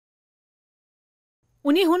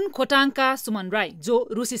उनी हुन् खोटाङका सुमन राई, जो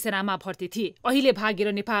रुसी सेनामा भर्ती थिए, अहिले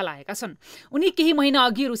भागेर नेपाल आएका छन्। उनी केही महिना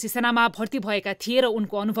अघि रुसी सेनामा भर्ती भएका थिए र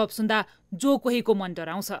उनको अनुभव सुन्दा जो कोहीको मन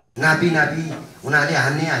डराउँछ। नापी उनीहरूले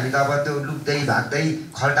हान्ने, हामी त अब त्यो लुक्दै भाग्दै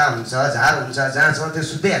खल्टा हुन्छ, झार हुन्छ, जहाँ छ त्यो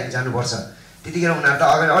सुत्दै हामी जानुपर्छ। त्यतिखेर उनीहरू त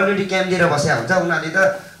अगाडि अलरेडी क्याम्प लिएर बसेका हुन्छ। उनीहरूले त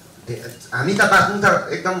हामी त बाँच्नु त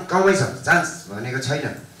एकदम कमै छ, चान्स भनेको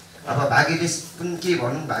छैन। अब भाग्यले पनि के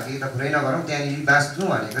भनौँ, भाग्य त कुरै नगरौँ, त्यहाँनिर बाँच्नु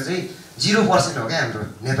भनेको चाहिँ 0% हो क्या हाम्रो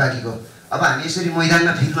नेपालीको। अब हामी यसरी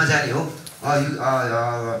मैदानमा फिल्डमा जाने हो,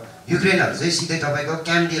 युक्रेनहरू चाहिँ सिधै तपाईँको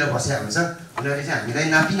क्याम्प लिएर बसेका हुन्छ। उनीहरूले चाहिँ हामीलाई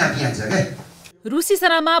नापी हान्छ क्या। रुसी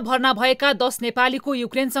सेनामा भर्ना भएका 10 नेपालीको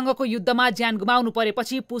युक्रेनसँगको युद्धमा ज्यान गुमाउनु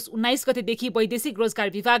परेपछि पुस 19 गतेदेखि वैदेशिक रोजगार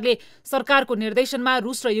विभागले सरकारको निर्देशनमा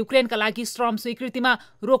रुस र युक्रेनका लागि श्रम स्वीकृतिमा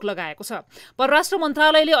रोक लगाएको छ। परराष्ट्र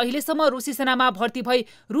मन्त्रालयले अहिलेसम्म रुसी सेनामा भर्ती भई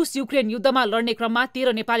रुस युक्रेन युद्धमा लड्ने क्रममा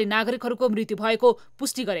 13 नेपाली नागरिकहरूको मृत्यु भएको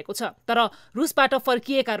पुष्टि गरेको छ। तर रुसबाट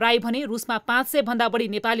फर्किएका राई भने रुसमा 500 भन्दा बढी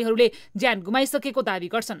नेपालीहरूले ज्यान गुमाइसकेको दावी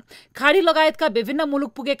गर्छन्। खाडी लगायतका विभिन्न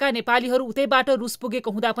मुलुक पुगेका नेपालीहरू उतैबाट रुस पुगेको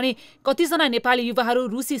हुँदा पनि कतिजना नेपाली युवाहरू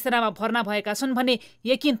रुसी सेनामा भर्ना भएका छन् भन्ने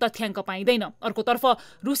यकिन तथ्याङ्क पाइँदैन। अर्कोतर्फ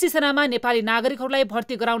रुसी सेनामा नेपाली नागरिकहरूलाई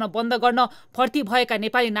भर्ती गराउन बन्द गर्न, भर्ती भएका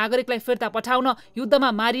नेपाली नागरिकलाई फिर्ता पठाउन,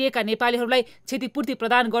 युद्धमा मारिएका नेपालीहरूलाई क्षतिपूर्ति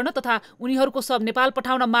प्रदान गर्न तथा उनीहरूको सब नेपाल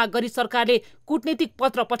पठाउन माग गरी सरकारले कूटनीतिक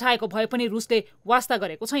पत्र पठाएको भए पनि रुसले वास्ता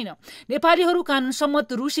गरेको छैन। नेपालीहरू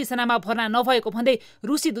कानुनसम्मत रुसी सेनामा भर्ना नभएको भन्दै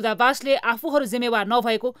रुसी दूतावासले आफूहरू जिम्मेवार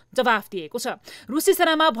नभएको जवाफ दिएको छ। रुसी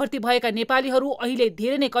सेनामा भर्ती भएका नेपालीहरू अहिले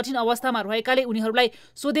धेरै नै कठिन अवस्थामा रहेकाले उनीहरूलाई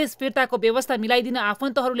स्वदेश फिर्ताको व्यवस्था मिलाइदिन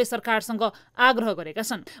आफन्तहरूले सरकारसँग आग्रह गरेका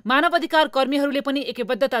छन्। मानव अधिकार कर्मीहरूले पनि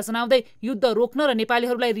एकबद्धता जनाउँदै युद्ध रोक्न र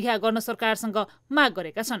नेपालीहरूलाई रिहा गर्न सरकारसँग माग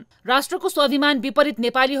गरेका छन्। राष्ट्रको स्वाभिमान विपरीत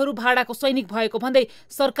नेपालीहरू भाडाको सैनिक भएको भन्दै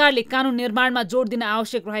सरकारले कानुन निर्माणमा जोड दिन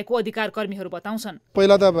आवश्यक रहेको अधिकार कर्मीहरू बताउँछन्।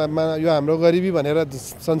 पहिला त यो हाम्रो गरिबी भनेर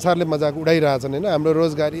संसारले मजाक उडाइरहेछन् हैन, हाम्रो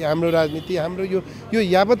रोजगारी, हाम्रो राजनीति, हाम्रो यो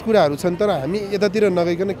यावत कुराहरू छन्। तर हामी यतातिर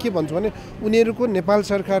नगइकन के भन्छौँ भने उनीहरूको नेपाल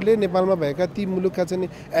सरकारले नेपालमा भएका ती मुलुकका चाहिँ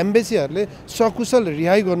एम्बेसीहरूले सकुशल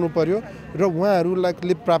रिहाई गर्नु पर्यो र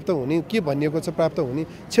उहाँहरूलाई प्राप्त हुने के भनिएको छ प्राप्त हुने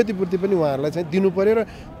क्षतिपूर्ति पनि उहाँहरूलाई चाहिँ दिनु पर्यो र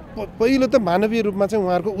पहिलो त मानवीय रूपमा चाहिँ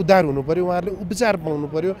उहाँहरूको उद्धार हुनु पर्यो, उहाँहरूले उपचार पाउनु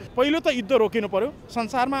पर्यो। पहिलो त युद्ध रोकिनु पर्यो,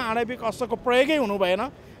 संसारमा आणविक अस्त्रको प्रयोगै हुनु भएन,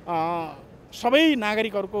 सबै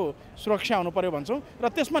नागरिकहरूको सुरक्षा हुनु पर्यो भन्छौँ। र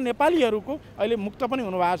त्यसमा नेपालीहरूको अहिले मुक्त पनि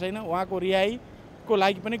हुनुभएको छैन, उहाँको रिहाईको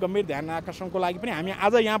लागि पनि गम्भीर ध्यान आकर्षणको लागि पनि हामी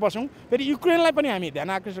आज यहाँ बसौँ। फेरि युक्रेनलाई पनि हामी ध्यान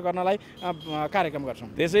आकर्षण गर्नलाई कार्यक्रम गर्छौँ।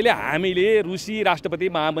 त्यसैले हामीले रुसी राष्ट्रपति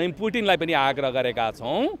महामहिम पुटिनलाई पनि आग्रह गरेका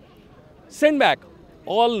छौँ, send back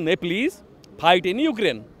all Nepalese fight in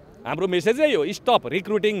Ukraine. हाम्रो मेसेज यही हो, stop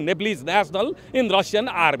recruiting Nepalese national in Russian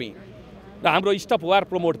army. र हाम्रो स्टप वार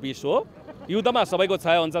प्रमोट पिस हो। युद्धमा सबैको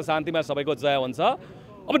क्षय हुन्छ, शान्तिमा सबैको जय हुन्छ।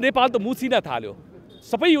 अब नेपाल त मुछिन थाल्यो,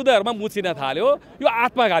 सबै युद्धहरूमा मुछिन थाल्यो। यो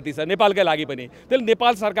आत्मघाती छ नेपालकै लागि पनि। त्यसले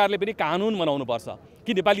नेपाल सरकारले पनि कानुन बनाउनुपर्छ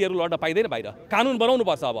कि नेपालीहरू लड्न पाइँदैन बाहिर, कानुन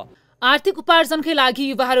बनाउनुपर्छ। अब आर्थिक उपार्जनकै लागि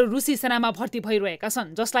युवाहरू रुसी सेनामा भर्ती भइरहेका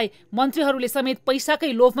छन्, जसलाई मन्त्रीहरूले समेत पैसाकै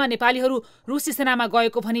लोभमा नेपालीहरू रुसी सेनामा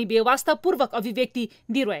गएको भनी बेवास्तापूर्वक अभिव्यक्ति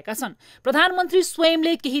दिइरहेका छन्। प्रधानमन्त्री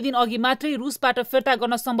स्वयंले केही दिन अघि मात्रै रुसबाट फिर्ता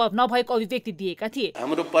गर्न सम्भव नभएको अभिव्यक्ति दिएका थिए।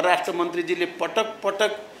 हाम्रो परराष्ट्र मन्त्रीजीले पटक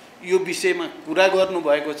पटक यो विषयमा कुरा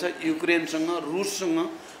गर्नुभएको छ युक्रेनसँग, रुससँग।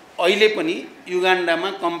 अहिले पनि युगान्डामा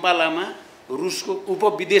कम्पालामा रुसको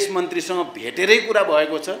उपविदेश मन्त्रीसँग भेटेरै कुरा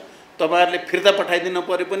भएको छ। तपाईहरुले फिर्ता पठाइदिन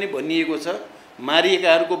पर्यो पनि भनिएको छ।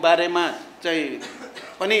 मारिएकाहरूको बारेमा चाहिँ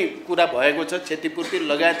पनि कुरा भएको छ, क्षतिपूर्ति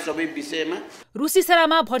लगायत सबै विषयमा। रुसी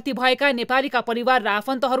सेनामा भर्ती भएका नेपालीका परिवार र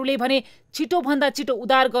आफन्तहरूले भने छिटो भन्दा छिटो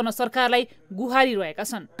उद्धार गर्न सरकारलाई गुहारी रहेका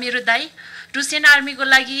छन्। मेरो दाइ रुसियन आर्मीको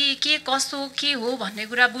लागि के कसो के हो भन्ने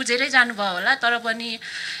कुरा बुझेरै जानुभयो होला, तर पनि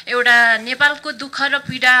एउटा नेपालको दुःख र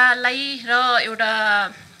पीडालाई र एउटा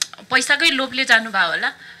पैसाकै लोभले जानुभयो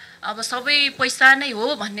होला। अब सबै पैसा नै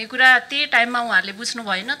हो भन्ने कुरा त्यही टाइममा उहाँहरूले बुझ्नु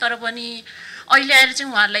भएन, तर पनि अहिले आएर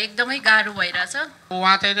चाहिँ उहाँहरूलाई एकदमै गाह्रो भइरहेछ।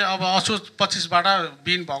 उहाँ चाहिँ अब असोज 25बाट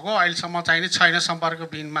बिन भएको अहिलेसम्म चाहिँ छैन, सम्पर्क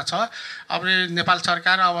बिनमा छ। अब नेपाल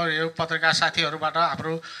सरकार अब यो पत्रकार साथीहरूबाट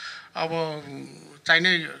हाम्रो अब चाहिँ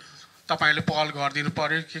नै तपाईहरुले पहल गरिदिनु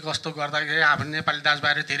पर्यो कि कस्तो गर्दाखेरि हाम्रो नेपाली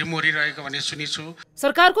दाजुभाइहरू धेरै मरिरहेको भन्ने सुनिछु।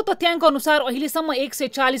 सरकारको तथ्याङ्क अनुसार अहिलेसम्म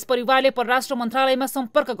 140 परिवारले परराष्ट्र मन्त्रालयमा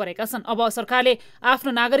सम्पर्क गरेका छन्। अब सरकारले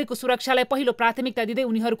आफ्नो नागरिकको सुरक्षालाई पहिलो प्राथमिकता दिँदै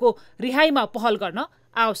उनीहरूको रिहाईमा पहल गर्न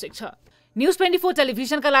आवश्यक छ। न्यूज 24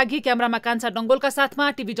 टेलिभिजनका लागि क्यामेरामा कान्छा डङ्गोलका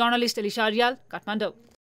साथमा TV journalist Elisa riyal, Kathmandu.